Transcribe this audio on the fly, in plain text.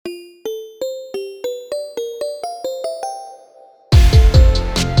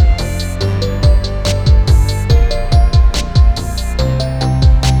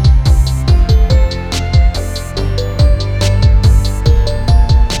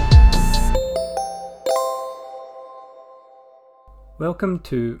Welcome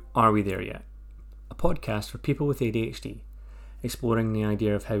to Are We There Yet? A podcast for people with ADHD, exploring the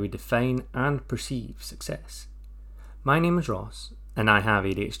idea of how we define and perceive success. My name is Ross, and I have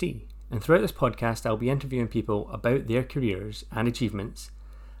ADHD, and throughout this podcast I'll be interviewing people about their careers and achievements,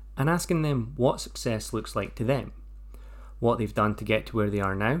 and asking them what success looks like to them, what they've done to get to where they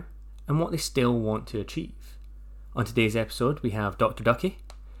are now, and what they still want to achieve. On today's episode we have Dr. Ducky,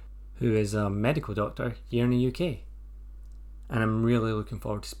 who is a medical doctor here in the UK. And I'm really looking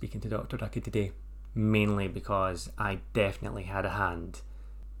forward to speaking to Dr. Ducky today, mainly because I definitely had a hand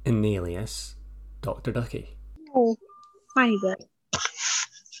in the alias Dr. Ducky. Oh, tiny bit.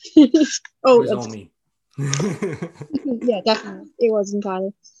 It was all me. Yeah, definitely. It was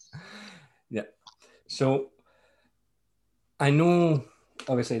entirely. Yeah. So, I know,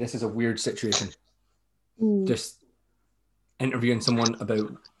 obviously, this is a weird situation. Just interviewing someone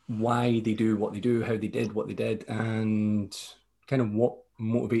about why they do what they do, how they did what they did, and kind of what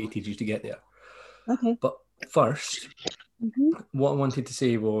motivated you to get there. Okay. But first, what I wanted to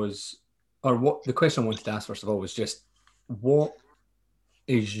say was, or what the question I wanted to ask first of all was just, what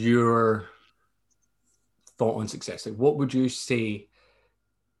is your thought on success? Like, what would you say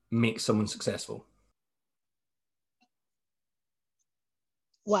makes someone successful?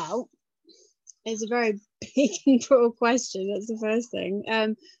 Well, it's a very big and broad question. That's the first thing.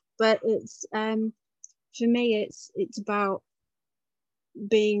 But it's for me, it's about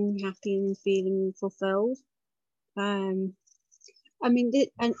being happy and feeling fulfilled. I mean,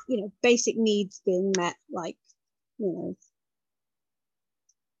 basic needs being met, like, not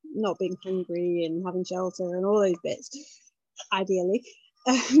being hungry and having shelter and all those bits, ideally.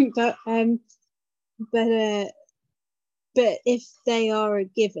 But if they are a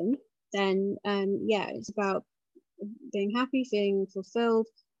given, then it's about being happy, feeling fulfilled.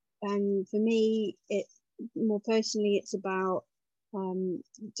 And for me, it more personally, it's about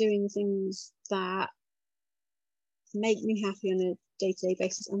doing things that make me happy on a day-to-day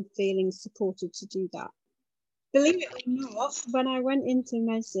basis and feeling supported to do that. Believe it or not, when I went into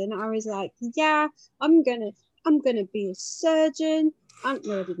medicine, I was like, yeah, I'm gonna be a surgeon. No,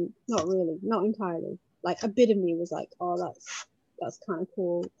 I didn't. Not really. Not entirely. Like, a bit of me was like, oh, that's kind of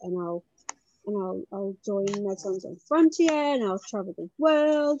cool, and I'll join Medicine Sans Frontier, and I'll travel the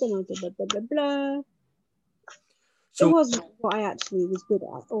world, and I'll blah blah blah blah. So, it wasn't what I actually was good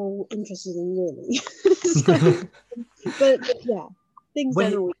at or interested in, really. but yeah, things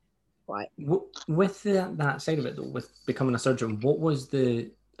don't always quite. With that side of it, though, with becoming a surgeon, what was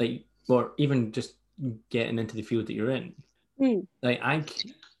the, like, or even just getting into the field that you're in?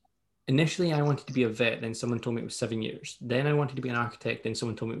 Initially I wanted to be a vet, then someone told me it was 7 years. Then I wanted to be an architect, then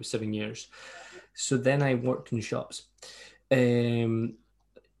someone told me it was 7 years. So then I worked in shops.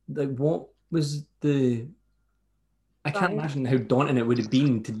 What was the... I can't imagine how daunting it would have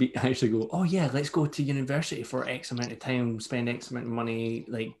been to be actually go, oh yeah, let's go to university for X amount of time, spend X amount of money,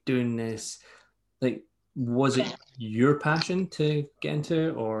 like, doing this. Like, was it your passion to get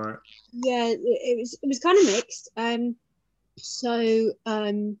into, or? Yeah, it was kind of mixed.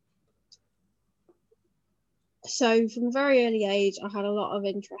 So from a very early age, I had a lot of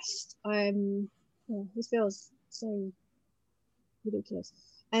interest. This feels so ridiculous.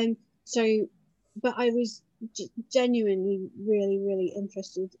 But I was genuinely really, really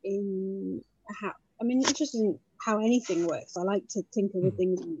interested in how anything works. I like to tinker with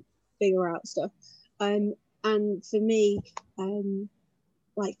things and figure out stuff. And for me,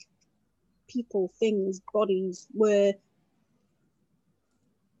 like, people, things, bodies were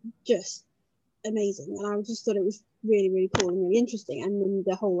just amazing, and I just thought it was really, really cool and really interesting. And then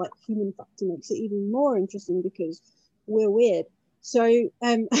the whole, like, human factor makes it even more interesting because we're weird. So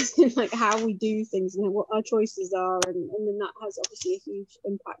like, how we do things and what our choices are, and then that has obviously a huge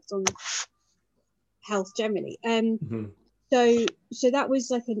impact on health generally. So that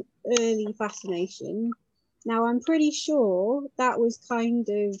was like an early fascination. Now I'm pretty sure that was kind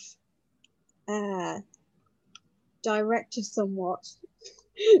of directed somewhat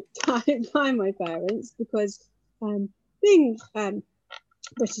by my parents, because being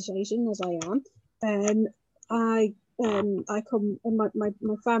British Asian as I am, my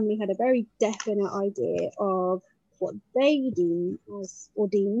family had a very definite idea of what they deemed as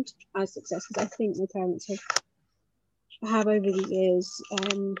success, because I think my parents have over the years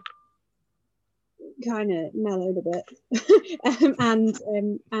kind of mellowed a bit and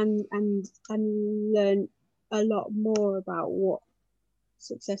learned a lot more about what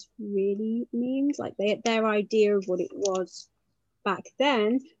success really means. Like, their idea of what it was back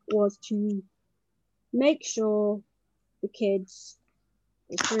then was to make sure the kids,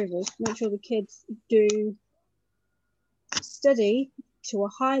 the three of us, make sure the kids do study to a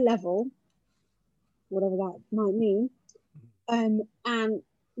high level, whatever that might mean, and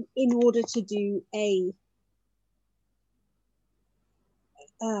in order to do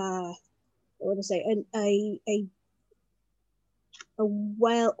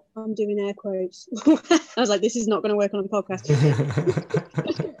I'm doing air quotes. I was like, this is not going to work on a podcast.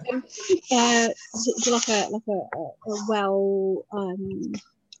 So like a well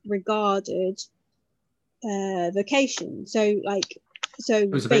regarded vocation. So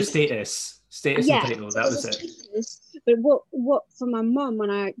it was about status and title. That was it. But what for my mum, when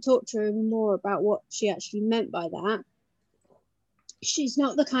I talked to her more about what she actually meant by that, she's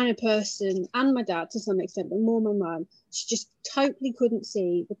not the kind of person, and my dad to some extent, but more my mum, she just totally couldn't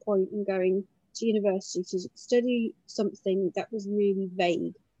see the point in going to university to study something that was really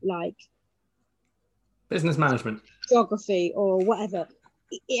vague, like business management, geography, or whatever.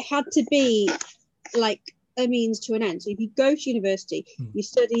 It had to be like a means to an end. So if you go to university, you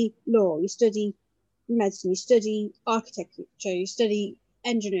study law, you study medicine, you study architecture, you study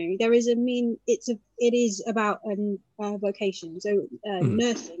engineering. There is it is about a vocation. So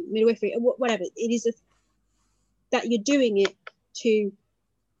nursing, midwifery, whatever. It is that you're doing it to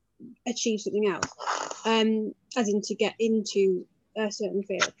achieve something else, as in to get into a certain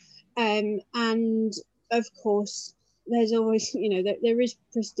field. And of course, there's always, there is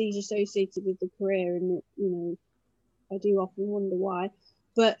prestige associated with the career, and I do often wonder why,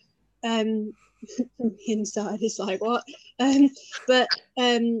 but from the inside it's like, what?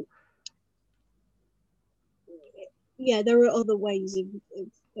 Yeah, there are other ways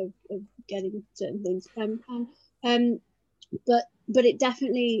of getting certain things, but it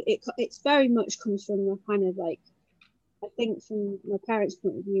definitely it's very much comes from the kind of like, I think from my parents'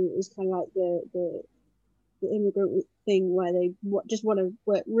 point of view, it was kind of like the immigrant thing where they just want to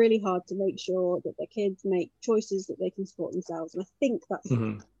work really hard to make sure that their kids make choices that they can support themselves, and I think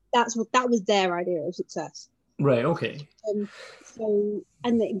that was their idea of success. Right. Okay. So,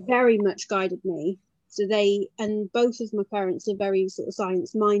 and it very much guided me. So both of my parents are very sort of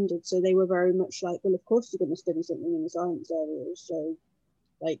science minded, so they were very much like, well, of course you're going to study something in the science area. So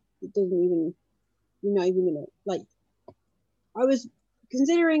like, it doesn't even, you're not even gonna, like, I was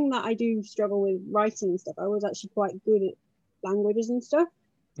considering that I do struggle with writing and stuff. I was actually quite good at languages and stuff.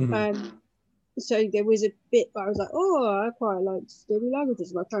 So there was a bit where I was like, oh, I quite like to study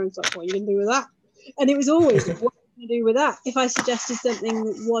languages. My parents were like, what are you going to do with that? And it was always, what are you going to do with that? If I suggested something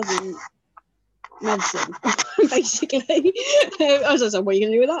that wasn't medicine, basically, I was like, what are you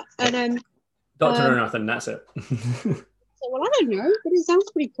going to do with that? And then doctor or nothing, that's it. So, well, I don't know, but it sounds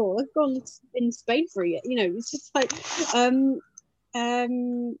pretty cool. I've gone in Spain for it, it's just like,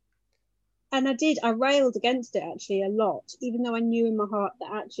 and I railed against it actually a lot, even though I knew in my heart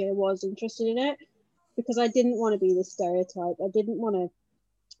that actually I was interested in it, because I didn't want to be the stereotype. I didn't want to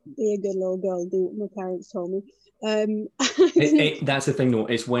be a good little girl and do what my parents told me. That's the thing though,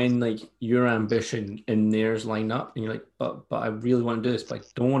 it's when like your ambition and theirs line up and you're like, but I really want to do this, but I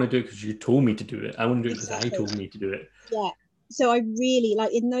don't want to do it because you told me to do it. I want to do it because I told me to do it. Yeah. So I really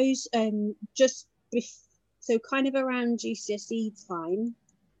like in those so kind of around GCSE time,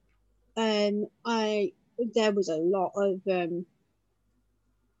 there was a lot of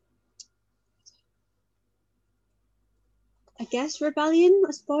I guess rebellion,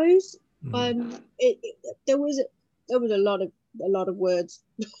 I suppose. There was a lot of words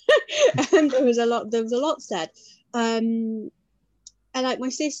and there was a lot said, and like my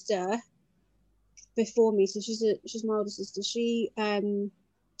sister before me, so she's my older sister,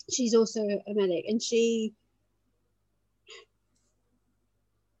 she's also a medic, and she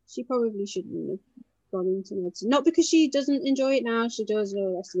probably shouldn't have gone into medicine, not because she doesn't enjoy it now, she does and all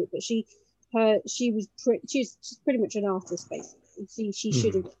the rest of it, but she's pretty much an artist basically. She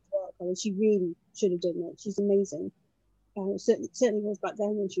should have worked, and she really should have done that. She's amazing. Certainly was back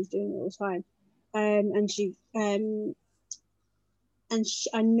then when she was doing it all the time.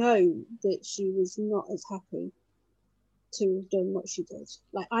 I know that she was not as happy to have done what she did.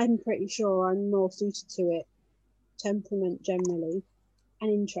 Like, I'm pretty sure I'm more suited to it, temperament generally,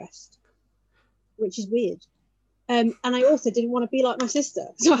 and interest, which is weird. And I also didn't want to be like my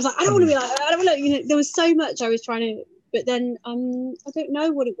sister, so I was like, I don't want to be like her. I don't know. There was so much I was trying to, but then I don't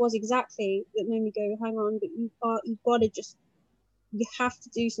know what it was exactly that made me go, hang on, but you have to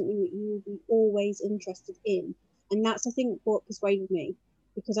do something that you will be always interested in, and that's, I think, what persuaded me,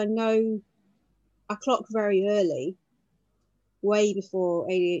 because I know I clocked very early, way before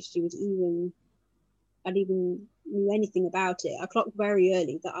ADHD I'd even knew anything about it. I clocked very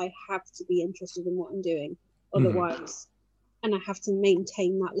early that I have to be interested in what I'm doing, otherwise and I have to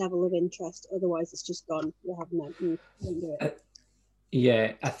maintain that level of interest. Otherwise, it's just gone. You have no, you don't do it.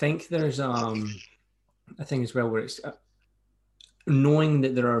 Yeah, I think there's a thing as well where it's knowing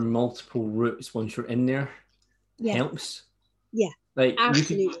that there are multiple routes once you're in there helps. Yeah, like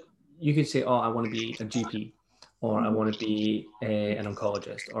absolutely. you could say, oh, I want to be a GP, or I want to be an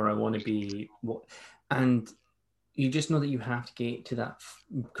oncologist, or I want to be what, and you just know that you have to get to that.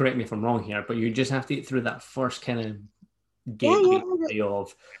 Correct me if I'm wrong here, but you just have to get through that first kind of gateway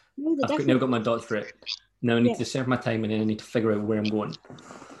of I've now got my doctorate. Now I need to serve my time, and then I need to figure out where I'm going.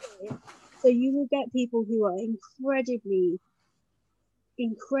 So you will get people who are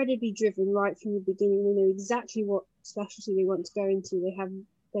incredibly driven right from the beginning. They know exactly what specialty they want to go into.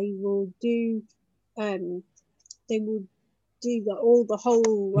 They will do the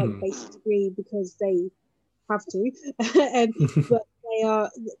whole like basic degree because they have to, but they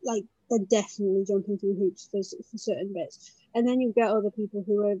are like they're definitely jumping through hoops for certain bits. And then you get other people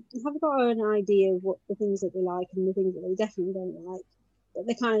who have got an idea of what the things that they like and the things that they definitely don't like, but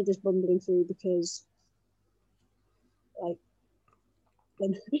they're kind of just bumbling through because like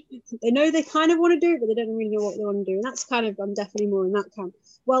they know they kind of want to do it, but they don't really know what they want to do. And that's kind of, I'm definitely more in that camp.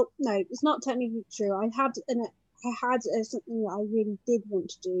 Well, no, it's not technically true. I had something that I really did want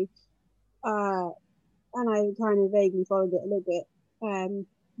to do, and I kind of vaguely followed it a little bit,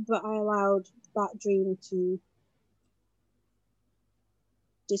 but I allowed that dream to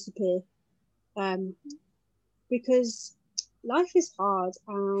disappear, because life is hard,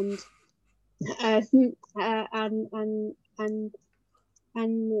 and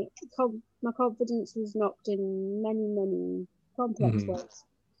my confidence was knocked in many complex ways.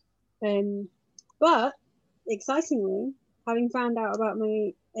 But excitingly, having found out about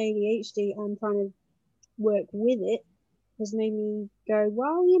my ADHD and trying to work with it has made me go,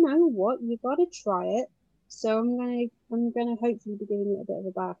 well, you know what, you got to try it. So I'm gonna hopefully be giving it a bit of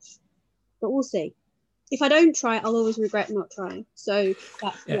a bash, but we'll see. If I don't try it, I'll always regret not trying. So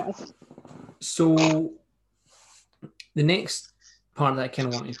that's what I think. So the next part that I kind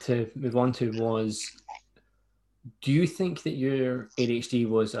of wanted to move on to was, do you think that your ADHD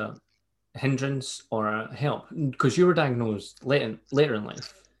was a hindrance or a help? Because you were diagnosed later in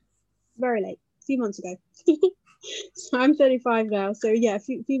life. Very late, a few months ago. So I'm 35 now. So yeah, a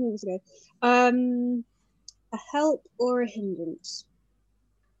few months ago. A help or a hindrance?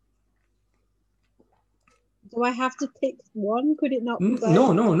 Do I have to pick one? Could it not be both?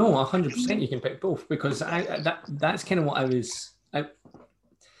 No, 100% you can pick both, because that's kind of what I was.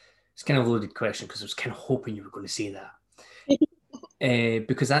 It's kind of a loaded question because I was kind of hoping you were going to say that.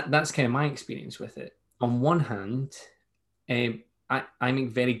 Because that's kind of my experience with it. On one hand, I make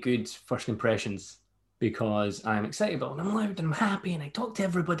very good first impressions because I'm excitable and I'm loud and I'm happy and I talk to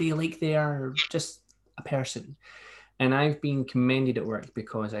everybody like they are just a person. And I've been commended at work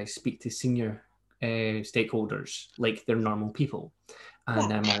because I speak to senior stakeholders like they're normal people.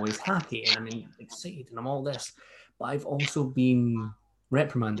 And I'm always happy and I'm excited and I'm all this. But I've also been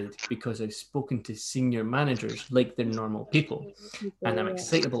reprimanded because I've spoken to senior managers like they're normal people. And I'm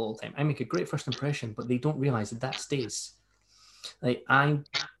excitable all the time. I make a great first impression, but they don't realize that stays. Like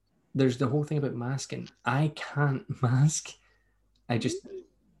there's the whole thing about masking. I can't mask.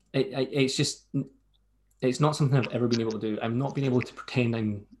 It's not something I've ever been able to do. I've not been able to pretend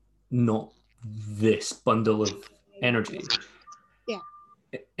I'm not this bundle of energy. Yeah.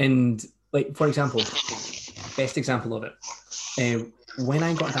 And like, for example, best example of it, when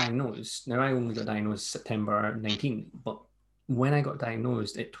I got diagnosed, now I only got diagnosed September 19, but when I got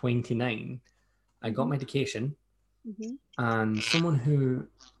diagnosed at 29, I got medication, and someone who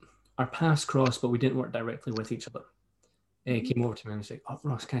our paths crossed, but we didn't work directly with each other, came over to me and was like, "Oh,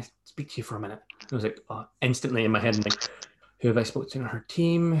 Ross, can I speak to you for a minute?" I was like, instantly in my head, I'm like, who have I spoken to on her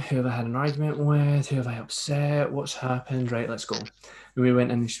team? Who have I had an argument with? Who have I upset? What's happened? Right, let's go. And we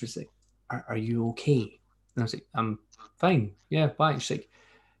went in and she was like, are you okay? And I was like, I'm fine. Yeah, fine. She's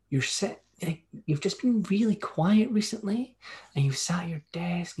like, you've just been really quiet recently, and you've sat at your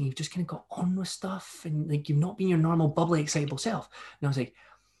desk and you've just kind of got on with stuff, and like you've not been your normal bubbly, excitable self. And I was like,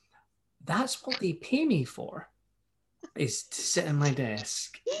 that's what they pay me for, is to sit at my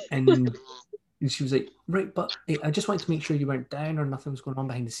desk. And she was like, right, but I just wanted to make sure you weren't down or nothing was going on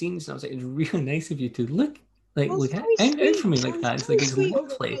behind the scenes. And I was like, it's really nice of you to look out for me like that. It's like, it's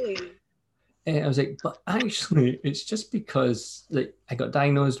lovely. I was like, but actually, it's just because like I got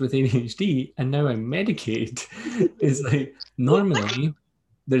diagnosed with ADHD and now I'm medicated. It's like, normally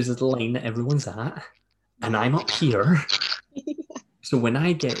there's a line that everyone's at and I'm up here. So when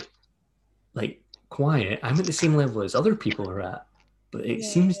I get like quiet, I'm at the same level as other people are at. But it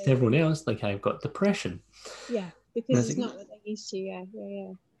seems to everyone else like I've got depression. Yeah. because it's not what they're used to. Yeah.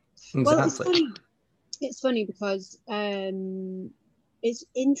 Exactly. Well, it's funny because it's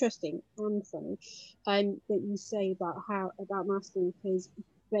interesting and funny that you say about masking, because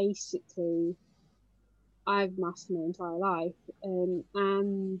basically I've masked my entire life,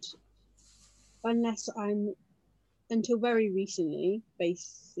 and until very recently,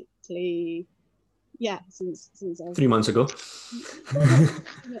 basically, since I was 3 months ago.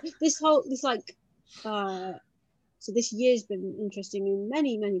 So this year's been interesting in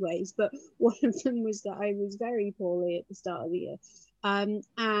many, many ways, but one of them was that I was very poorly at the start of the year. And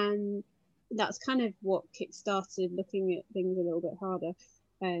that's kind of what kick-started looking at things a little bit harder,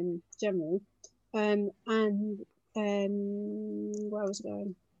 generally. And where was it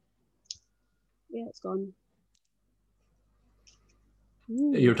going? Yeah, it's gone.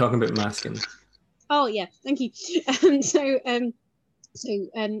 You were talking about masking. Oh yeah, thank you.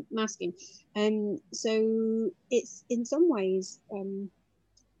 Masking. So it's in some ways,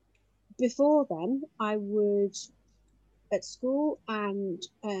 before then I would at school and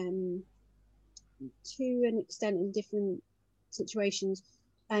to an extent in different situations,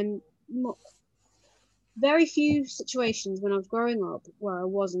 very few situations when I was growing up where I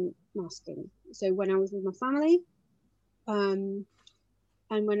wasn't masking. So when I was with my family, and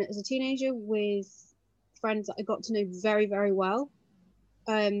when as a teenager with friends that I got to know very, very well,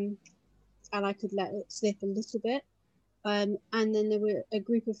 and I could let it slip a little bit. And then there were a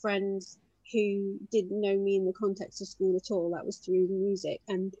group of friends who didn't know me in the context of school at all. That was through music,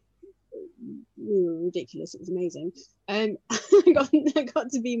 and we were ridiculous. It was amazing. I got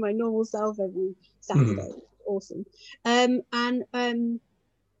to be my normal self every Saturday. It was awesome. And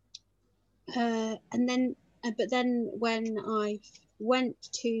then, but then when I went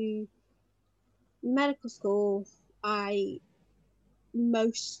to medical school, I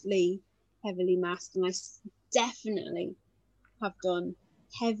mostly heavily masked, and I definitely have done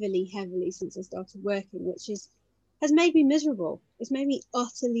heavily since I started working, which has made me miserable. It's made me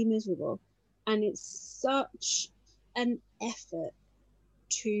utterly miserable, and it's such an effort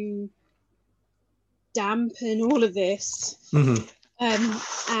to dampen all of this.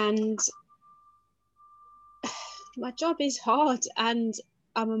 And my job is hard, and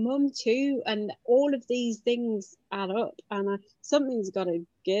I'm a mum too, and all of these things add up, and something's got to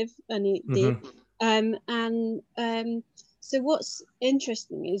give, and it did. So what's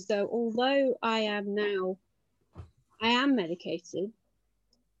interesting is, though, although I am medicated,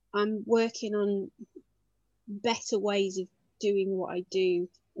 I'm working on better ways of doing what I do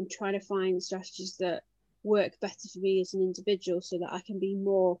and trying to find strategies that work better for me as an individual so that I can be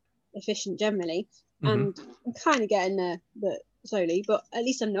more efficient generally. And I'm kind of getting there, but slowly, but at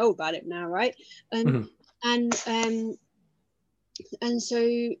least I know about it now, right?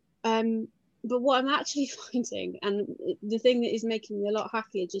 But what I'm actually finding, and the thing that is making me a lot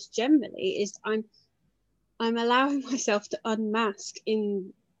happier just generally, is I'm allowing myself to unmask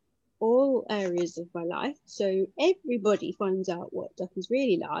in all areas of my life, so everybody finds out what Ducky's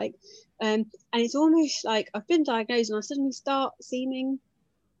really like. And it's almost like I've been diagnosed and I suddenly start seeming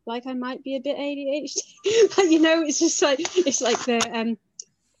like I might be a bit ADHD. But it's just like, it's like the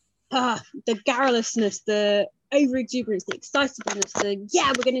garrulousness, the over exuberance, the excitedness,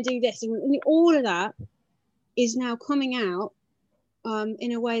 we're going to do this, and all of that is now coming out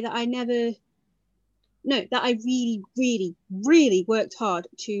in a way that I really, really, really worked hard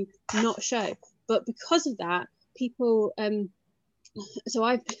to not show. But because of that, people, so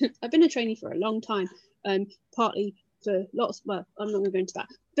I've been a trainee for a long time, partly for lots. Well, I'm not going to go into that.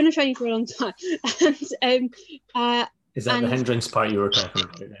 I've been a trainee for a long time, and is that the hindrance part you were talking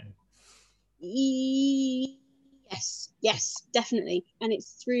about then? Yes, definitely, and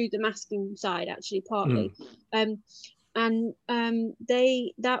it's through the masking side actually, partly. What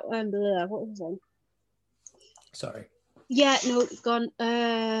was I? Sorry. Yeah, no, it's gone.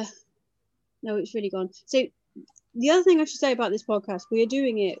 No, it's really gone. So the other thing I should say about this podcast, we are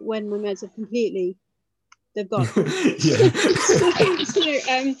doing it when my meds have they've gone. So this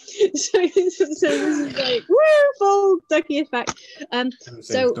is like full Ducky effect.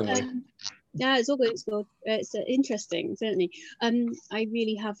 Yeah, it's all good. It's interesting, certainly. I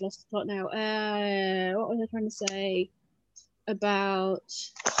really have lost the plot now. What was I trying to say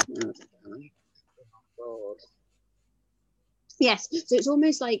about? Yes, so it's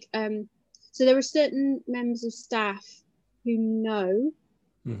almost like so there are certain members of staff who know,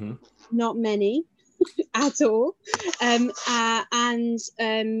 not many at all, and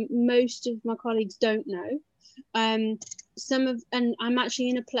most of my colleagues don't know. And I'm actually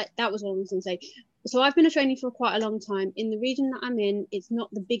in a place, that was what I was going to say. So I've been a trainee for quite a long time. In the region that I'm in, it's not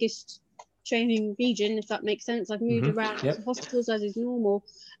the biggest training region, if that makes sense. I've moved around hospitals as is normal,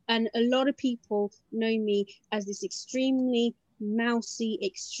 and a lot of people know me as this extremely mousy,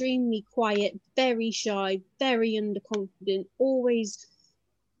 extremely quiet, very shy, very underconfident, always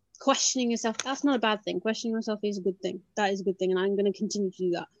questioning yourself. That's not a bad thing. Questioning yourself is a good thing. That is a good thing, and I'm going to continue to do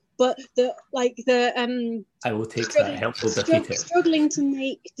that. But I will take that helpful defeat. Struggling to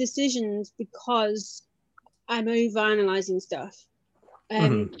make decisions because I'm overanalyzing stuff,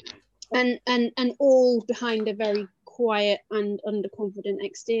 and all behind a very quiet and underconfident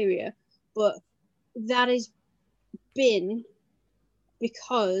exterior. But that has been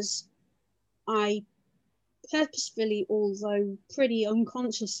because I purposefully, although pretty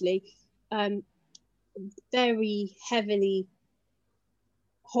unconsciously, very heavily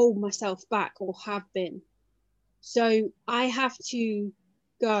hold myself back, or have been. So I have to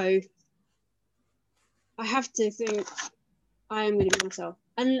think I am going to be myself,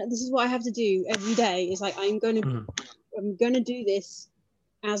 and this is what I have to do every day. Is like I'm going to do this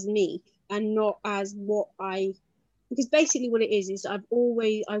as me, and not as what because basically what it is I've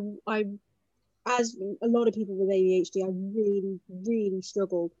always as a lot of people with ADHD, I really, really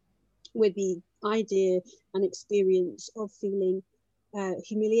struggled with the idea and experience of feeling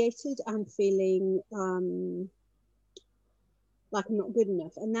humiliated and feeling like I'm not good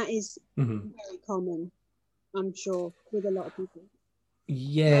enough. And that is very common, I'm sure, with a lot of people.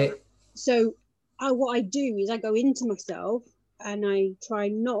 Yeah. So what I do is I go into myself and I try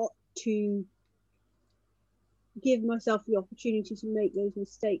not to give myself the opportunity to make those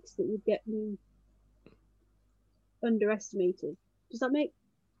mistakes that would get me underestimated. Does that make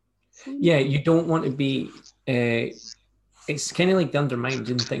sense? Yeah, you don't want to be it's kind of like the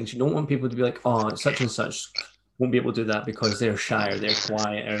undermining things. You don't want people to be like, oh, such and such won't be able to do that because they're shy or they're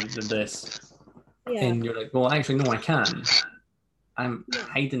quiet or they're this. Yeah. And you're like, well, actually, no, I can. I'm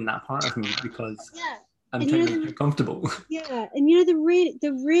hiding that part of me because I'm trying to make you comfortable. Yeah, and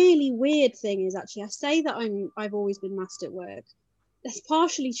the really weird thing is, actually, I say that I've always been masked at work. That's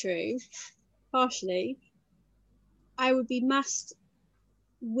partially true. Partially, I would be masked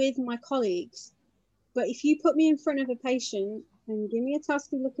with my colleagues, but if you put me in front of a patient and give me a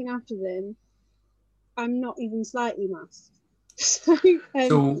task of looking after them, I'm not even slightly masked.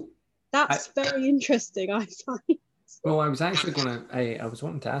 So that's very interesting, I find. Well, I was actually I was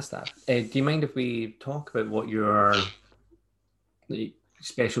wanting to ask that. Do you mind if we talk about what your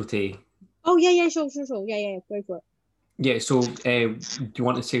specialty? Oh, yeah, sure. Yeah, go for it. Yeah, so do you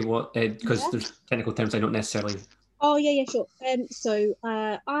want to say what, because there's technical terms I don't necessarily... Oh, yeah, sure. So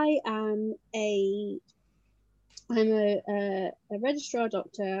I'm a registrar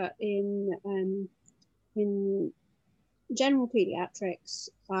doctor in general pediatrics,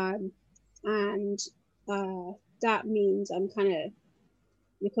 and that means I'm kind of,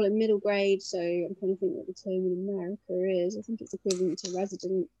 they call it middle grade, so I'm trying to think what the term in America is. I think it's equivalent to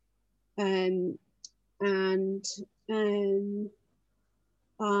resident. I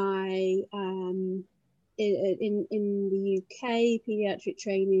in the UK, pediatric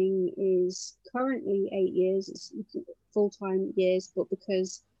training is currently 8 years. It's full-time years, but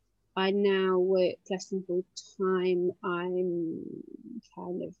because I now work less than full time,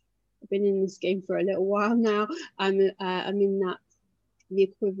 I've been in this game for a little while now. I'm in that, the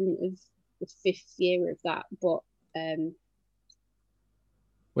equivalent of the 5th year of that, but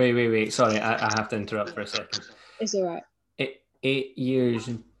Wait. Sorry, I have to interrupt for a second. It's all right. 8 years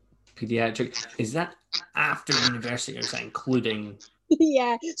in pediatric. Is that after university, or is that including?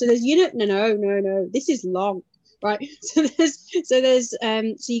 Yeah. So there's no. This is long, right? So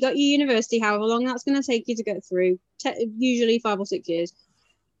you got your university, however long that's going to take you to get through, usually 5 or 6 years.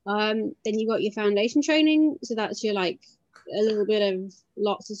 Then you got your foundation training, so that's your like a little bit of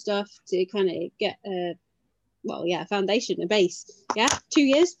lots of stuff to kind of get a foundation, a base. 2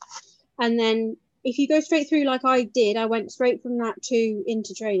 years. And then if you go straight through like I did, I went straight from that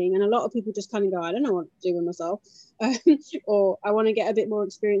into training, and a lot of people just kind of go, I don't know what to do with myself, or I want to get a bit more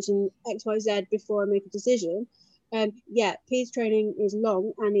experience in XYZ before I make a decision. PEDS training is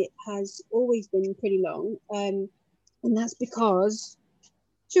long, and it has always been pretty long, and that's because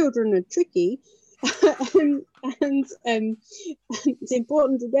children are tricky, and it's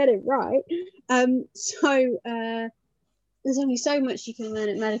important to get it right. So there's only so much you can learn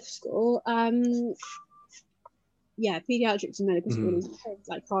at medical school. Pediatrics and medical school is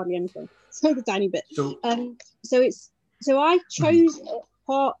like hardly anything. It's like a tiny bit. So I chose it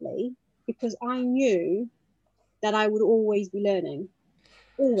partly because I knew that I would always be learning.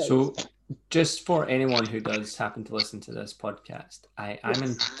 Always. So just for anyone who does happen to listen to this podcast, I'm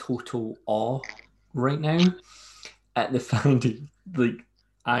in total awe right now at the fact that, like,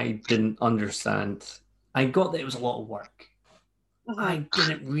 I didn't understand. I got that it was a lot of work. I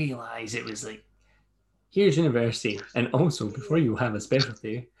didn't realise it was like, here's university. And also, before you have a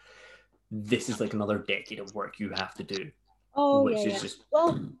specialty, this is like another decade of work you have to do, Oh which yeah, is yeah. just.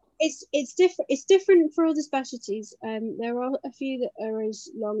 Well, it's different. It's different for other specialties. There are a few that are as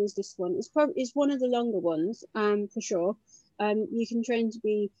long as this one. It's one of the longer ones. For sure. You can train to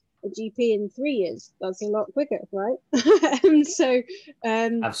be a GP in 3 years. That's a lot quicker, right? So,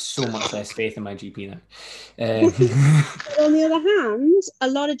 I have so much less faith in my GP now. but on the other hand, a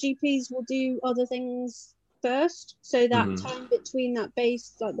lot of GPs will do other things first. So that time between that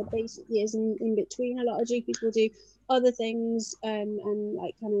base, like the basic years in between, a lot of GPs will do other things and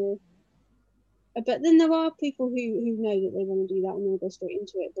like kind of. But then there are people who know that they want to do that and they'll go straight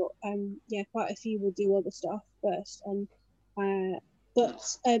into it. But yeah, quite a few will do other stuff first. And but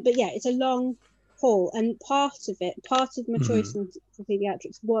yeah, it's a long haul. And part of my choice for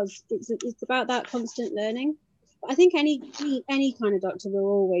pediatrics was it's about that constant learning. But I think any kind of doctor will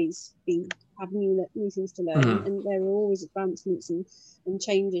always have new things to learn, and there are always advancements and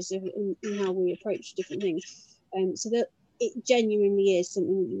changes in how we approach different things. So that it genuinely is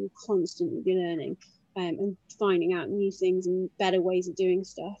something that you will constantly be learning and finding out new things and better ways of doing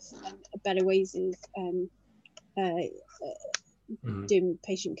stuff, and better ways of doing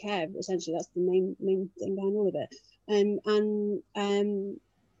patient care. Essentially, that's the main thing behind all of it. And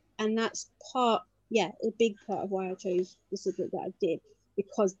that's a big part of why I chose the subject that I did.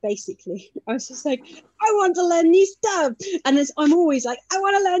 Because basically I was just like, I want to learn new stuff, and I'm always like, I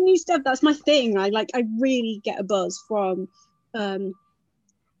want to learn new stuff. That's my thing. I really get a buzz from learning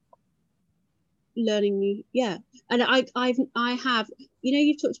new. Yeah, and I have,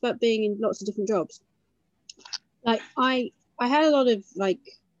 you've talked about being in lots of different jobs. Like I had a lot of like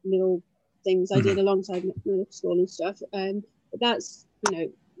little things I did alongside medical school and stuff. But that's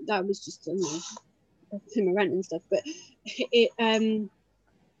that was just pay my rent and stuff. But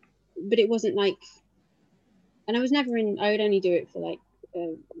it wasn't like, and I would only do it for like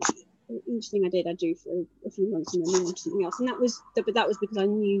each thing I did, I'd do for a few months and then move on to something else. And that was because I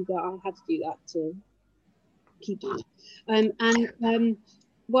knew that I had to do that to keep doing it.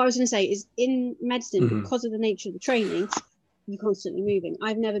 What I was going to say is, in medicine, because of the nature of the training, you're constantly moving.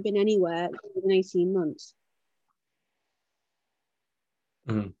 I've never been anywhere more than 18 months.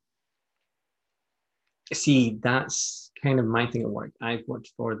 See, that's kind of my thing at work. I've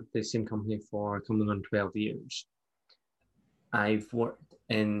worked for the same company for coming on 12 years. I've worked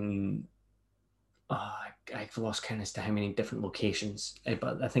in, I've lost count as to how many different locations,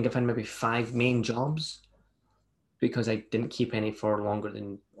 but I think I've had maybe 5 main jobs, because I didn't keep any for longer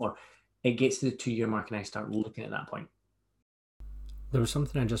than, or it gets to the 2-year mark and I start looking at that point. There was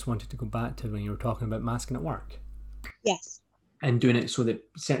something I just wanted to go back to when you were talking about masking at work. Yes. And doing it so that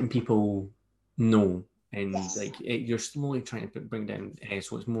certain people know, and like you're slowly trying to bring down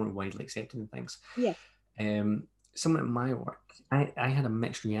so it's more widely accepted and things. Yeah. Someone at my work, I had a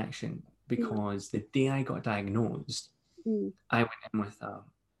mixed reaction, because the day I got diagnosed, I went in with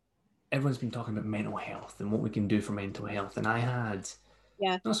everyone's been talking about mental health and what we can do for mental health, and I had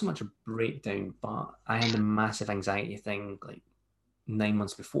not so much a breakdown, but I had a massive anxiety thing like 9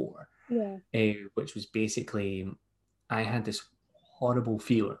 months before, which was basically, I had this horrible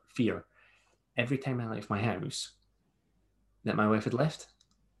fear every time I left my house that my wife had left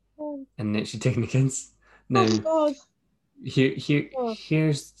and that she'd taken the kids. Now,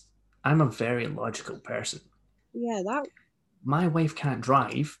 here's, I'm a very logical person. My wife can't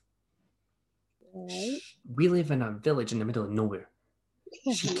drive. We live in a village in the middle of nowhere.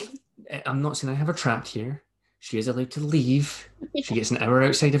 I'm not saying I have her trapped here. She is allowed to leave. She gets an hour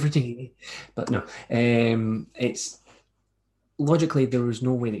outside every day. But no, it's logically, there was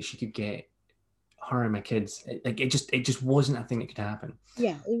no way that she could get her and my kids. It just wasn't a thing that could happen.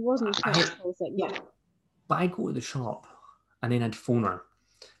 Yeah, it wasn't a practical thing. Yeah. But I'd go to the shop and then I'd phone her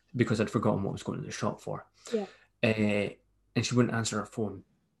because I'd forgotten what I was going to the shop for. Yeah. And she wouldn't answer her phone.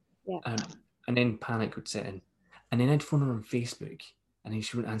 Yeah. And then panic would set in. And then I'd phone her on Facebook and then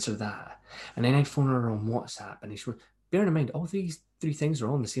she wouldn't answer that. And then I'd phone her on WhatsApp and she would, bear in mind, all these 3 things are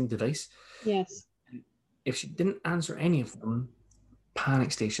all on the same device. Yes. And if she didn't answer any of them,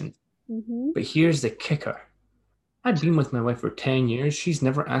 panic station. But here's the kicker. I'd been with my wife for 10 years. She's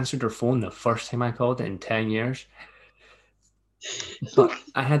never answered her phone the first time I called it in 10 years. But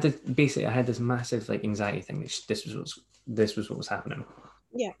I had this massive like anxiety thing. This was what was happening.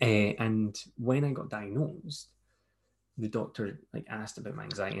 Yeah. And when I got diagnosed, the doctor like asked about my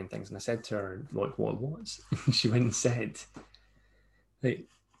anxiety and things, and I said to her like what it was. She went and said, like,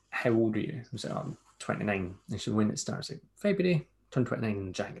 how old are you? I was like, I'm 29. And she went, it starts like February turned 29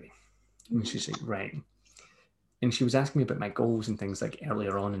 in January. And she's like, right. And she was asking me about my goals and things like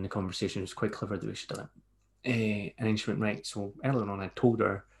earlier on in the conversation. It was quite clever the way she did it. And then she went, right. So earlier on, I told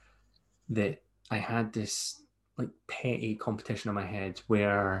her that I had this like petty competition in my head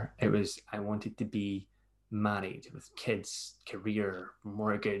where it was, I wanted to be married with kids, career,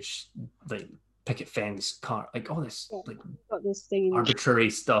 mortgage, like picket fence, car, like all this like got this thing arbitrary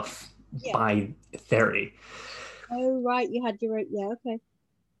stuff by 30. Oh, right. You had your own. Yeah, okay.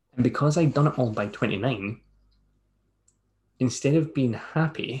 And because I'd done it all by 29, instead of being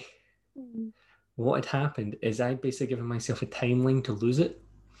happy, what had happened is I'd basically given myself a timeline to lose it.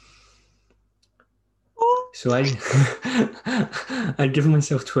 So I'd given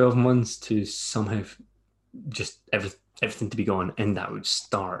myself 12 months to somehow just everything to be gone, and that would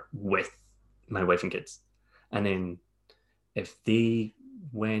start with my wife and kids. And then if they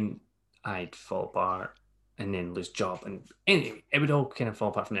went, I'd fall apart and then lose job. And anyway, it would all kind of fall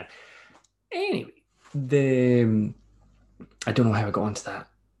apart from there. Anyway, I don't know how I got onto that.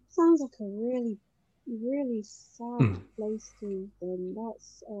 Sounds like a really, really sad place to be in.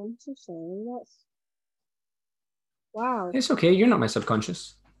 That's, I'm so sorry. That's, wow. It's okay. You're not my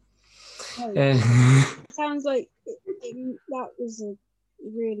subconscious. Sounds like that was a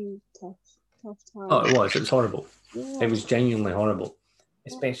really tough time. Oh, it was horrible. Yeah. It was genuinely horrible,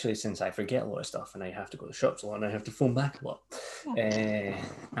 especially since I forget a lot of stuff and I have to go to the shops a lot and I have to phone back a lot.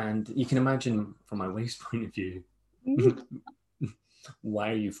 And you can imagine from my wife's point of view,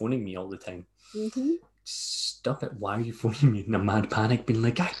 why are you phoning me all the time? Stop it. Why are you phoning me in a mad panic being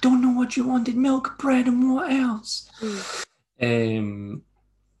like, I don't know what you wanted, milk, bread, and what else?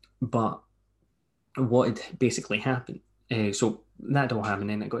 But what had basically happened, so that all happened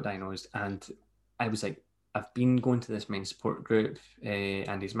and I got diagnosed and I was like, I've been going to this main support group,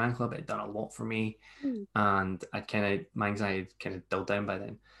 Andy's Man Club. It had done a lot for me and my anxiety kind of dulled down by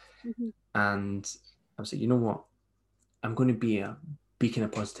then. And I was like, you know what? I'm going to be a beacon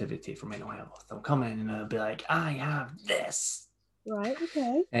of positivity for mental health. I'll come in and I'll be like, I have this. Right,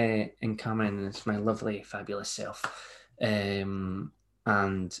 okay. And come in and it's my lovely, fabulous self. And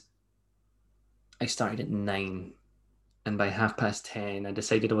I started at 9. And by 10:30, I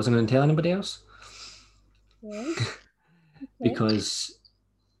decided I wasn't going to tell anybody else. Okay. Because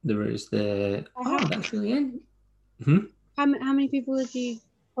there was that's really it. How many people did you...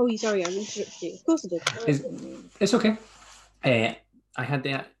 Oh, sorry, I interrupted you. Of course I did. It's okay. I had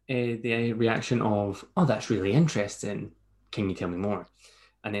the reaction of, oh, that's really interesting. Can you tell me more?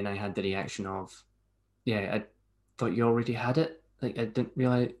 And then I had the reaction of, yeah, I thought you already had it. Like, I didn't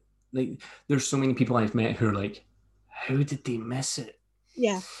realize, like, there's so many people I've met who are like, how did they miss it?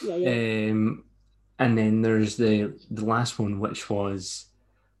 Yeah. And then there's the last one, which was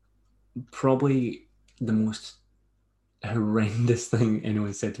probably the most horrendous thing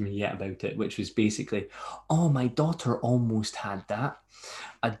anyone said to me yet about it, which was basically, oh, my daughter almost had that.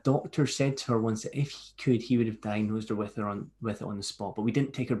 A doctor said to her once that if he could, he would have diagnosed her with it on the spot, but we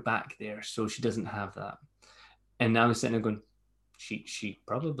didn't take her back there, so she doesn't have that. And I was sitting there going, she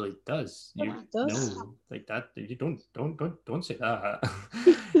probably does. You know, like that. You don't say that.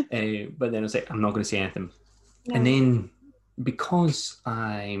 But then I was like, I'm not going to say anything. No. And then because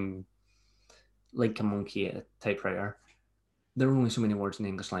I'm like a monkey at a typewriter, there are only so many words in the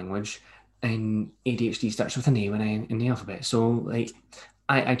English language, and ADHD starts with an A in the alphabet. So like,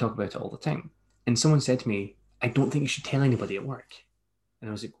 I talk about it all the time. And someone said to me, I don't think you should tell anybody at work. And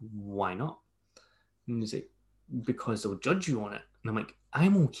I was like, why not? And he was like, because they'll judge you on it. And I'm like,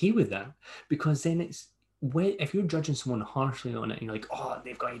 I'm okay with that, because then it's, if you're judging someone harshly on it and you're like, oh,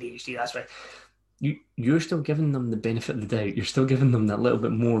 they've got ADHD, that's right, you're still giving them the benefit of the doubt. You're still giving them that little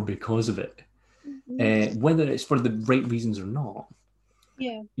bit more because of it. Whether it's for the right reasons or not,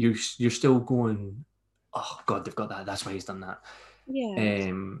 you're still going, oh God, they've got that, that's why he's done that.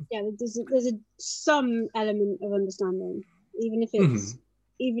 There's some element of understanding, even if it's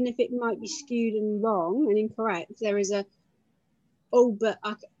even if it might be skewed and wrong and incorrect. There is but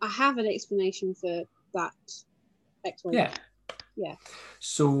I have an explanation for that explanation.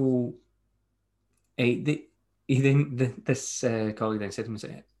 So this colleague then said to me,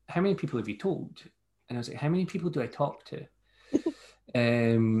 how many people have you told? And I was like, how many people do I talk to?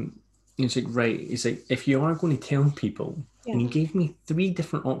 He's like, right. He's like, if you are going to tell people, and he gave me 3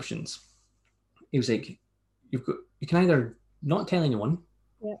 different options. He was like, you can either not tell anyone,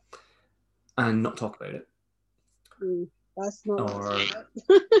 and not talk about it. That's not. Or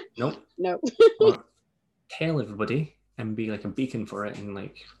no. Or tell everybody and be like a beacon for it, and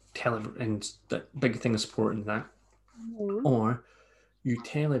like tell and that big thing of support and that. Or you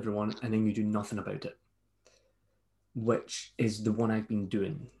tell everyone and then you do nothing about it. which is the one I've been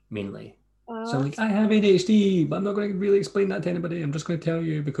doing mainly. So I'm Uh, like, I have ADHD, but I'm not going to really explain that to anybody. I'm just going to tell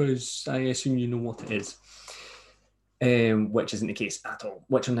you because I assume you know what it is. Which isn't the case at all,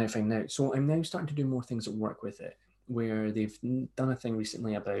 which I'm now finding out. So I'm now starting to do more things that work with it, where they've done a thing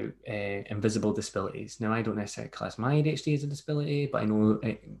recently about invisible disabilities. Now, I don't necessarily class my ADHD as a disability, but I know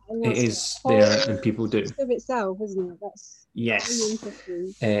it and that's a is whole there and people do. list of itself, isn't it? That's very Yes.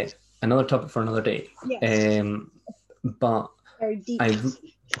 interesting. Another topic for another day. Yes, But very deep. I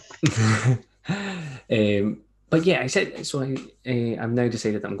but yeah, I said so. I've now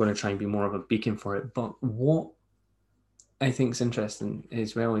decided that I'm going to try and be more of a beacon for it. But what I think is interesting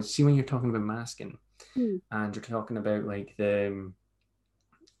as well is see when you're talking about masking Hmm. and you're talking about like the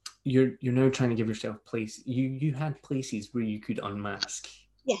you're now trying to give yourself place. You had places where you could unmask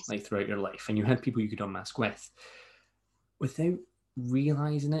Yes. like throughout your life, and you had people you could unmask with without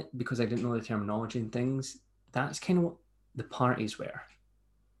realizing it because I didn't know the terminology and things. That's kind of what the parties were,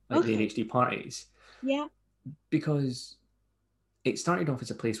 like the Okay. ADHD parties, Yeah. because it started off as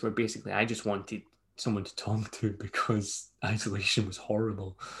a place where basically I just wanted someone to talk to because isolation was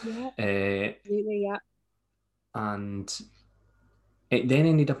horrible. Yeah. Uh, Absolutely. Yeah. and it then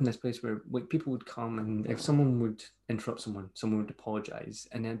ended up in this place where like people would come and if someone would interrupt someone would apologize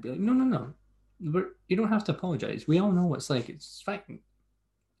and then be like, no, you don't have to apologize. We all know what it's like. It's fine.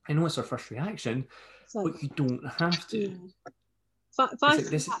 I know it's our first reaction, So but you don't have to. yeah, It's like fighting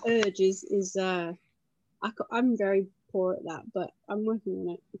this. that urge is I'm very poor at that, but I'm working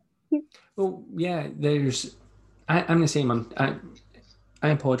on it. Well, yeah. I'm the same. I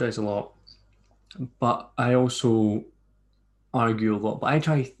apologize a lot, but I also argue a lot. But I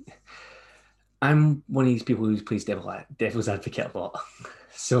try. I'm one of these people who plays devil's advocate a lot.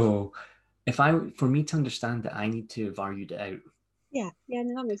 So for me to understand that I need to have argued it out. Yeah. Yeah.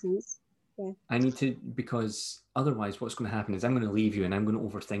 No, that makes sense. Yeah. I need to, because otherwise what's going to happen is I'm going to leave you and I'm going to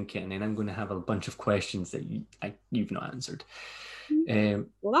overthink it and then I'm going to have a bunch of questions that you've not answered. Well,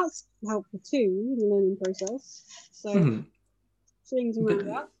 that's helpful too in the learning process. So Mhm. swings and But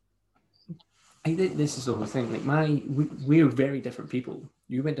roundabouts. this is the whole thing. Like we're very different people.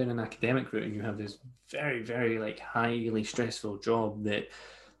 You went down an academic route and you have this very, very like highly stressful job that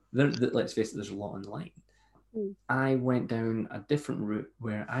let's face it, there's a lot on the line. Hmm. I went down a different route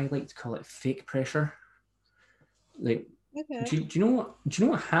where I like to call it fake pressure. Like, Okay. do you know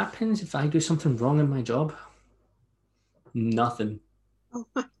what happens if I do something wrong in my job? Nothing. Oh,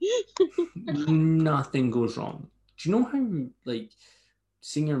 Nothing goes wrong. Do you know how like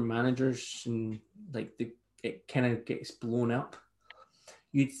senior managers and like it kind of gets blown up?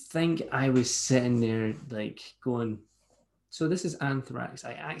 You'd think I was sitting there like going, so this is anthrax.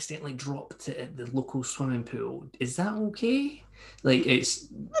 I accidentally dropped it at the local swimming pool. Is that okay? Like it's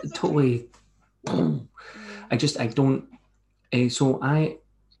that's okay. totally. I don't. So I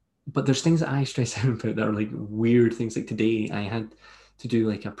but there's things that I stress out about that are like weird things. Like today, I had to do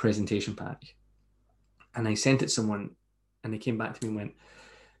like a presentation pack, and I sent it to someone, and they came back to me and went,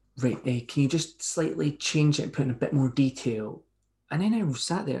 "Right, can you just slightly change it, put in a bit more detail?" And then I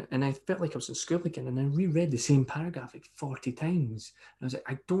sat there and I felt like I was in school again, and I reread the same paragraph like 40 times. And I was like,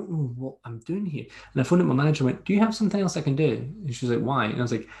 I don't know what I'm doing here. And I phoned up my manager and went, "Do you have something else I can do?" And she was like, "Why?" And I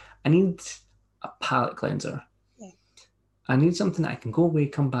was like, "I need a palette cleanser. Yeah. I need something that I can go away,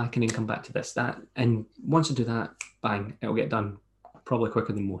 come back, and then come back to this, that. And once I do that, bang, it'll get done probably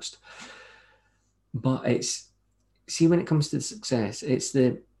quicker than most." But see, when it comes to the success, it's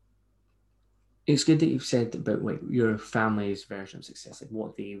good that you've said about like your family's version of success, like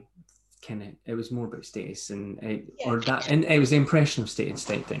what they kind of, it was more about status Yeah. or that, and it was the impression of status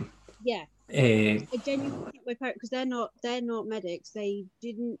type thing. Yeah. Uh, I genuinely think my parents, because they're not medics, they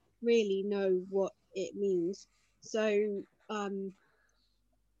didn't really know what it means. So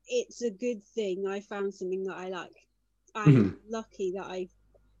it's a good thing I found something that I like. I'm mhm. lucky that I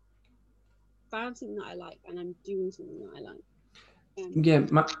found something that I like and I'm doing something that I like.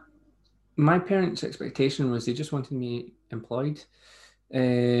 Yeah, my parents' expectation was they just wanted me employed.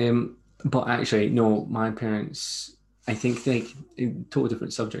 But actually, no, my parents, I think like a totally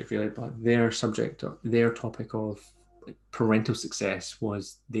different subject really, but their topic of like, parental success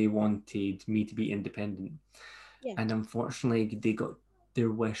was they wanted me to be independent. Yeah. And unfortunately, they got their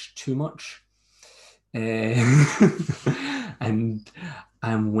wish too much. And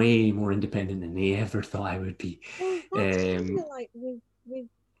I'm way more independent than they ever thought I would be. Well, that's kind Um, of like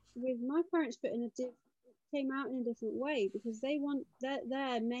with my parents, but came out in a different way because they want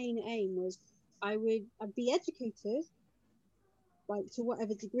their main aim was I'd be educated like to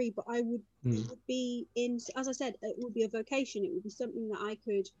whatever degree, but it would be in, as I said, it would be a vocation. It would be something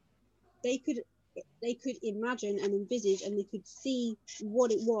that they could they could imagine and envisage, and they could see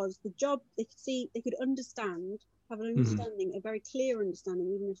what it was, the job. They could see, they could understand, have an understanding, a very clear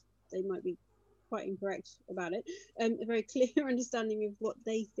understanding, even if they might be quite incorrect about it, a very clear understanding of what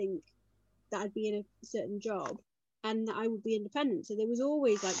they think that I'd be in a certain job, and that I would be independent. So there was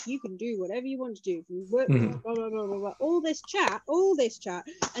always like, you can do whatever you want to do, from work, blah, blah, blah, blah, blah, all this chat,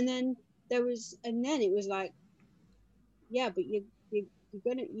 and then it was like, yeah, but you're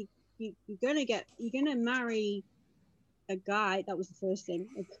gonna marry a guy. That was the first thing.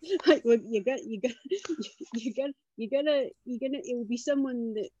 Like, it will be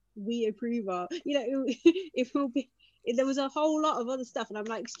someone that we approve of. It will be. There was a whole lot of other stuff, and I'm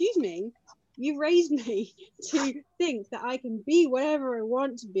like, excuse me, you raised me to think that I can be whatever I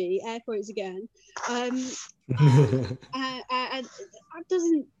want to be. Air quotes again. And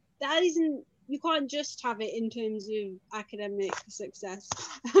that isn't. You can't just have it in terms of academic success,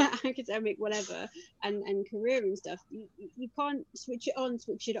 academic whatever, and career and stuff. You can't switch it on,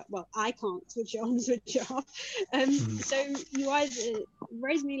 switch it off. Well, I can't switch it on, switch it off. So you either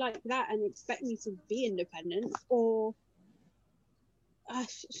raise me like that and expect me to be independent, or I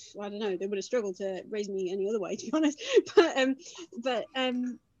don't know. They would have struggled to raise me any other way, to be honest. But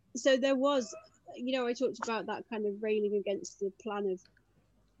so there was, I talked about that kind of railing against the plan of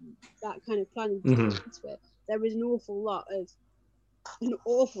that kind of plan. There was an awful lot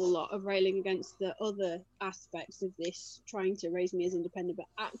of railing against the other aspects of this, trying to raise me as independent. But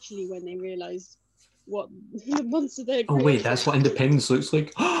actually, when they realised what the monster they oh wait, that's what independence looks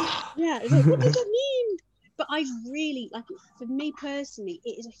like. Yeah, it's like, what does that mean? But I really, like, for me personally,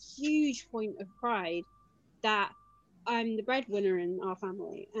 it is a huge point of pride that I'm the breadwinner in our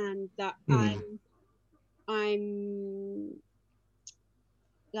family, and that I'm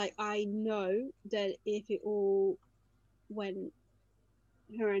like, I know that if it all went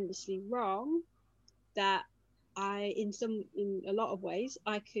horrendously wrong, that in a lot of ways,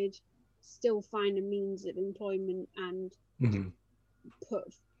 I could still find a means of employment and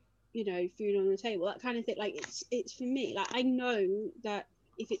put, food on the table, that kind of thing. Like, it's for me, like, I know that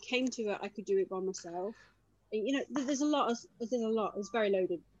if it came to it, I could do it by myself. There's a lot. It's very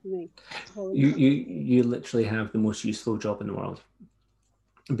loaded for me. You literally have the most useful job in the world,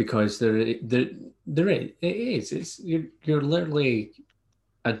 because there it is. It's you're literally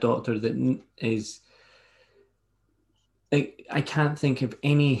a doctor that is, like, I can't think of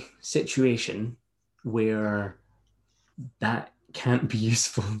any situation where that can't be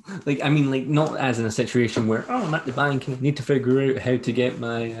useful. Like, I mean, like, not as in a situation where, oh, I'm at the bank and I need to figure out how to get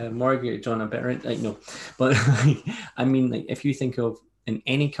my mortgage on a bit, right? Like, no, but I mean, like, if you think of in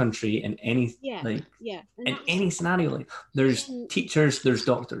any country, in any in any scenario, like, there's teachers, there's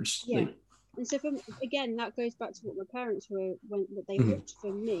doctors. Yeah. Like, and so again, that goes back to what my parents were when they hoped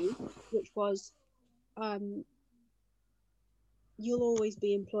for me, which was, you'll always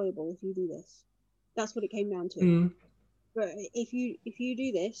be employable if you do this. That's what it came down to. But if you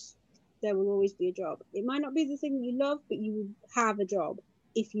do this, there will always be a job. It might not be the thing you love, but you will have a job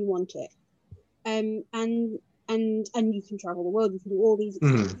if you want it. And you can travel the world. You can do all these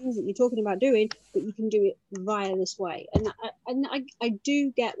things that you're talking about doing, but you can do it via this way. And I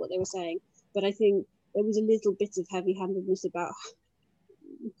do get what they were saying, but I think there was a little bit of heavy-handedness about.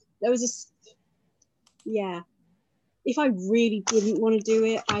 There was if I really didn't want to do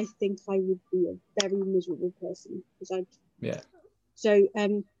it, I think I would be a very miserable person. So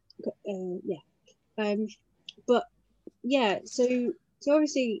but yeah. So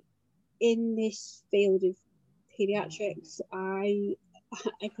obviously, in this field of pediatrics, I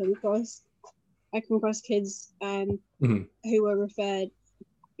come across kids who are referred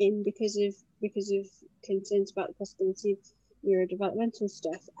in because of concerns about the possibility of neurodevelopmental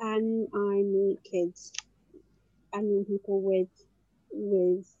stuff, and I meet kids and people with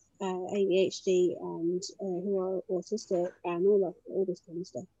ADHD and who are autistic and all this kind of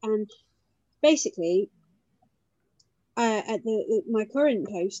stuff. And basically, my current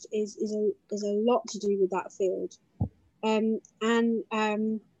post is a lot to do with that field, and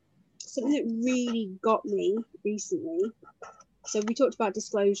something that really got me recently. So we talked about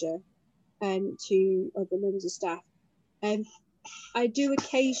disclosure to other members of staff. I do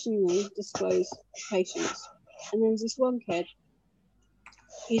occasionally disclose patients, and there's this one kid.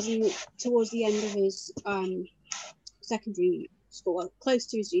 He's towards the end of his secondary school, close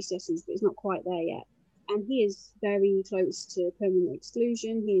to his GCSEs, but he's not quite there yet. And he is very close to permanent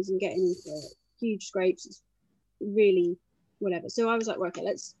exclusion. He isn't getting into huge scrapes. It's really whatever. So I was like, well, okay,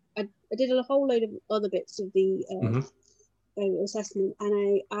 I did a whole load of other bits of the assessment, and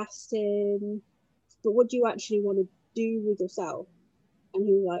I asked him, but what do you actually want to do with yourself? And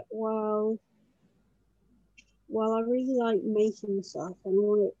he was like, well, well, I really like making stuff,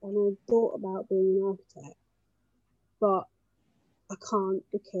 and I thought about being an architect, but I can't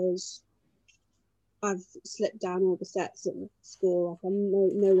because I've slipped down all the sets at school. Like I'm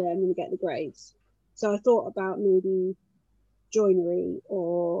nowhere I'm going to get the grades. So I thought about maybe joinery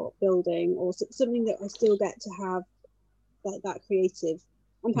or building or something that I still get to have like that creative.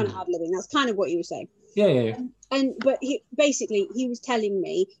 I'm kind of ad-libbing. That's kind of what you were saying. Yeah. But he was telling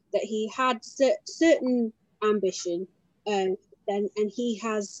me that he had certain ambition, and he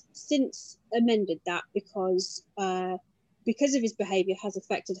has since amended that because of his behaviour has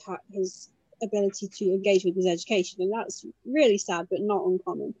affected his ability to engage with his education, and that's really sad but not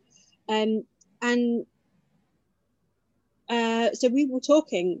uncommon. So we were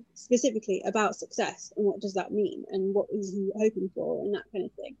talking specifically about success and what does that mean and what is he hoping for and that kind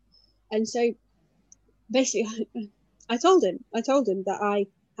of thing. And so basically I told him that I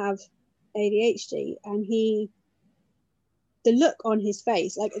have ADHD, and the look on his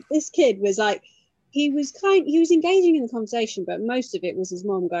face, like this kid was like, he was engaging in the conversation, but most of it was his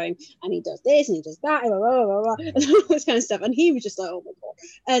mom going, and he does this and he does that, blah, blah, blah, blah, and all this kind of stuff, and he was just like, oh my god.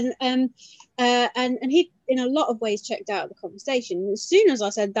 And he in a lot of ways checked out the conversation. And as soon as I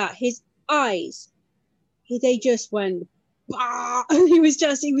said that, his eyes, they just went bah! He was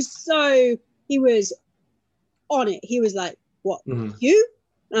on it. He was like, what, you?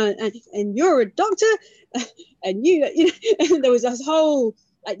 And you're a doctor? And you know, and there was this whole,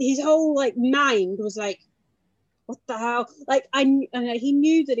 like, his whole, like, mind was like, what the hell? Like, he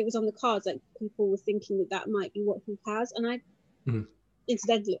knew that it was on the cards, like, people were thinking that might be what he has. And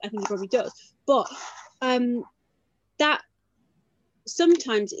incidentally, I think he probably does. But that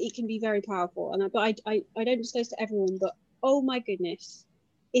sometimes it can be very powerful. But I don't disclose to everyone, but oh my goodness,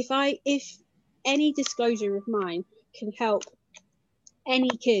 if any disclosure of mine can help any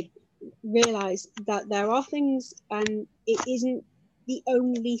kid realize that there are things, and it isn't the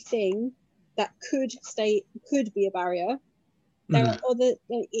only thing that could be a barrier. There are other,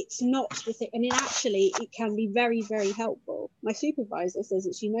 it's not the thing, and it can be very, very helpful. My supervisor says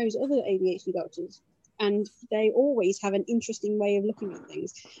that she knows other ADHD doctors, and they always have an interesting way of looking at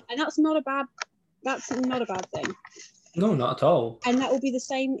things, and that's not a bad thing. No, not at all. And that will be the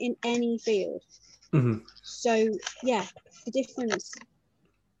same in any field. So yeah, the difference,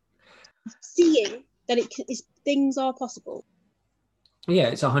 seeing that things are possible. Yeah,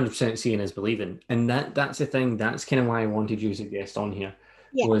 it's 100% seeing as believing, and that's the thing. That's kind of why I wanted you as a guest on here,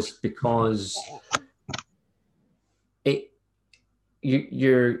 was because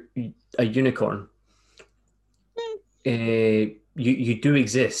you're a unicorn. You do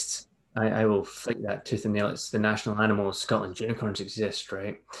exist. I will flick that tooth and nail. It's the national animal of Scotland. Unicorns exist,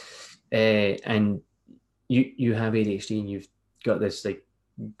 right? And you have ADHD, and you've got this like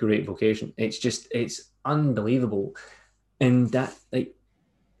great vocation. It's unbelievable, and that, like,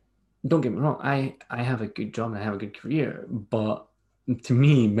 don't get me wrong, I have a good job and I have a good career, but to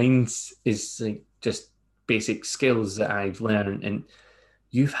me, mine is like just basic skills that I've learned, and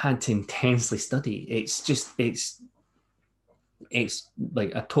you've had to intensely study. It's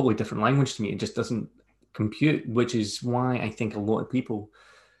like a totally different language to me. It just doesn't compute, which is why I think a lot of people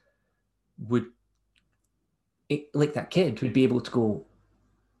would, like that kid, would be able to go,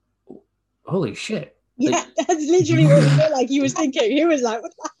 holy shit. Yeah, like, that's literally what he felt like he was thinking. He was like,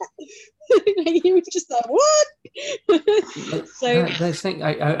 what the heck? He was just like, what? So that's thing.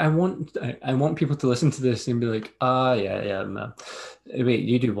 I want people to listen to this and be like, yeah, man. Wait,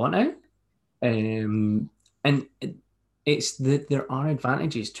 you do what now? And it's that there are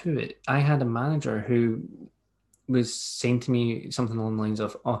advantages to it. I had a manager who was saying to me something along the lines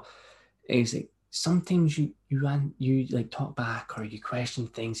of, it's like, sometimes you like talk back, or you question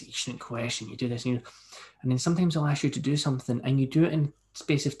things that you shouldn't question. You do this, and then sometimes I'll ask you to do something, and you do it in a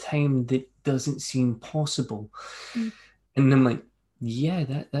space of time that doesn't seem possible. And I'm like, yeah,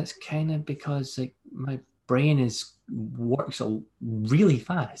 that's kind of because like my brain works really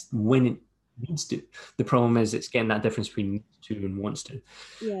fast when it needs to. The problem is it's getting that difference between needs to and wants to.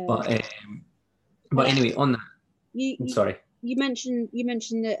 Yeah. But anyway, on that. Sorry. You mentioned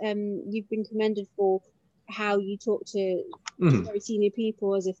that you've been commended for how you talk to very senior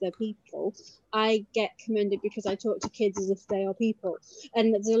people as if they're people. I get commended because I talk to kids as if they are people.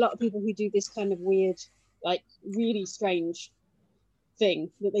 And there's a lot of people who do this kind of weird, like really strange thing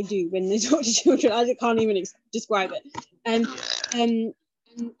that they do when they talk to children. I can't even describe it. And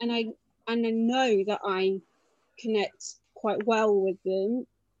I know that I connect quite well with them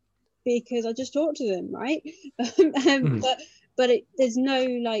because I just talk to them, right? But there's no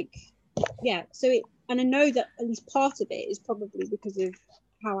like, yeah. And I know that at least part of it is probably because of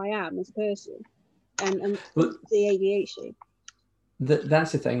how I am as a person. and Well, the ADHD.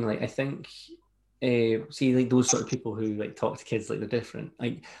 That's the thing. Like, I think, see, like those sort of people who like talk to kids like they're different.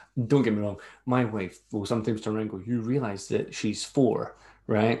 Like, don't get me wrong, my wife will sometimes turn around and go, "You realise that she's 4,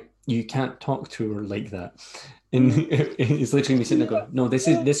 right? You can't talk to her like that." And it's literally me sitting there going, "No, this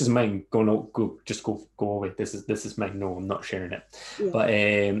is mine. Go, no, go, just go away. This is mine. No, I'm not sharing it." Yeah. But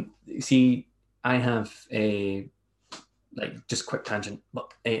see, I have a like just quick tangent.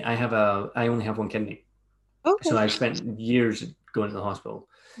 But I only have one kidney. Okay. So I've spent years going to the hospital,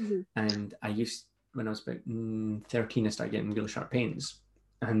 Mm-hmm. and when I was about 13, I started getting really sharp pains.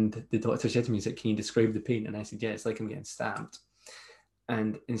 And the doctor said to me, he said, "Can you describe the pain?" And I said, "Yeah, it's like I'm getting stabbed."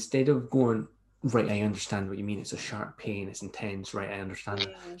 And instead of going, "Right, I understand what you mean. It's a sharp pain. It's intense. Right, I understand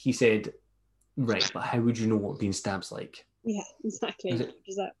that." He said, "Right, but how would you know what being stabbed's like?" Yeah, exactly.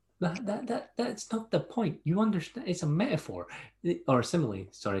 Is that? That's not the point. You understand? It's a metaphor or a simile.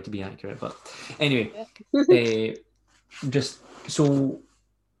 Sorry to be accurate, but anyway, just so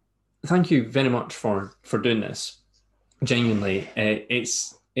thank you very much for doing this. Genuinely,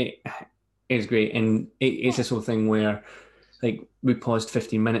 it's great, and it's this whole thing where like we paused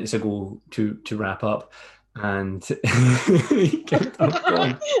 15 minutes ago to wrap up, and and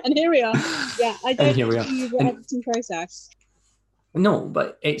here we are. Yeah, I don't know your editing process. No,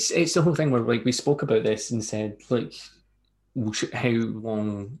 but it's the whole thing where like we spoke about this and said like, how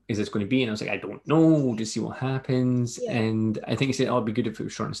long is this going to be? And I was like, I don't know. We'll just see what happens. Yeah. And I think he said, "Oh, it'd be good if it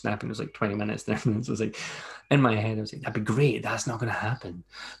was short and snappy." It was like 20 minutes there. And so I was like, in my head, I was like, that'd be great. That's not going to happen,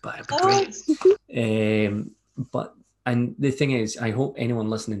 but it'd be great. But and the thing is, I hope anyone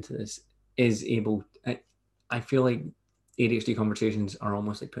listening to this is able. I feel like ADHD conversations are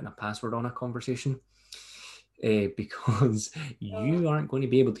almost like putting a password on a conversation. Because you aren't going to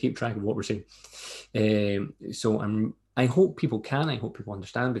be able to keep track of what we're saying. So I hope people can. I hope people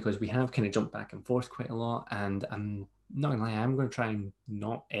understand, because we have kind of jumped back and forth quite a lot. And I'm not going to lie, I'm going to try and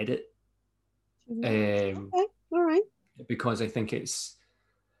not edit. Okay, all right. Because I think I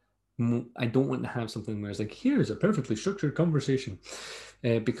don't want to have something where it's like, here's a perfectly structured conversation.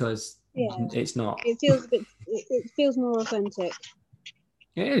 Because it's not. It feels more authentic.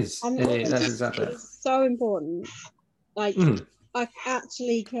 It is. That's exactly it. It's so important. Like, I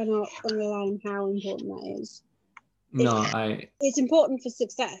actually cannot underline how important that is. It's important for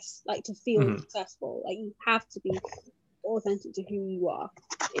success, like to feel successful. Like, you have to be authentic to who you are.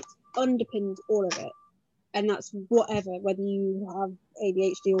 It underpins all of it. And that's whatever, whether you have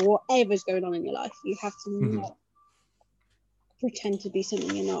ADHD or whatever's going on in your life, you have to not pretend to be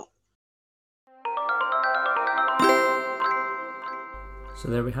something you're not. So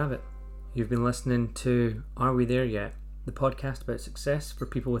there we have it. You've been listening to Are We There Yet? The podcast about success for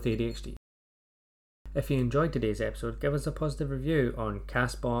people with ADHD. If you enjoyed today's episode, give us a positive review on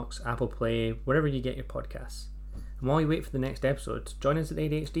Castbox, Apple Play, wherever you get your podcasts. And while you wait for the next episode, join us at the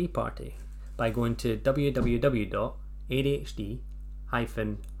ADHD party by going to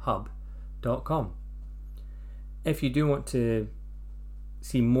www.adhd-hub.com. If you do want to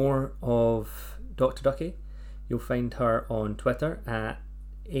see more of Dr. Ducky, you'll find her on Twitter at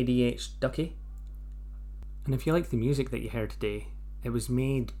ADHDucky. And if you like the music that you heard today, it was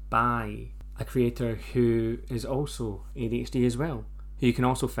made by a creator who is also ADHD as well, who you can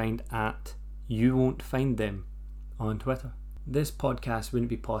also find at You Won't Find Them on Twitter. This podcast wouldn't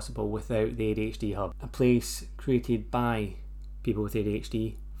be possible without the ADHD Hub, a place created by people with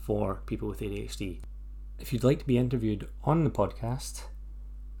ADHD for people with ADHD. If you'd like to be interviewed on the podcast,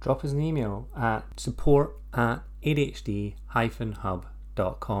 drop us an email at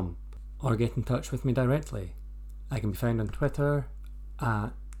support@adhd-hub.com or get in touch with me directly. I can be found on Twitter at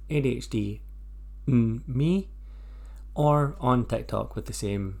ADHDme or on TikTok with the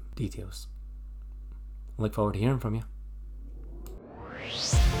same details. I look forward to hearing from you.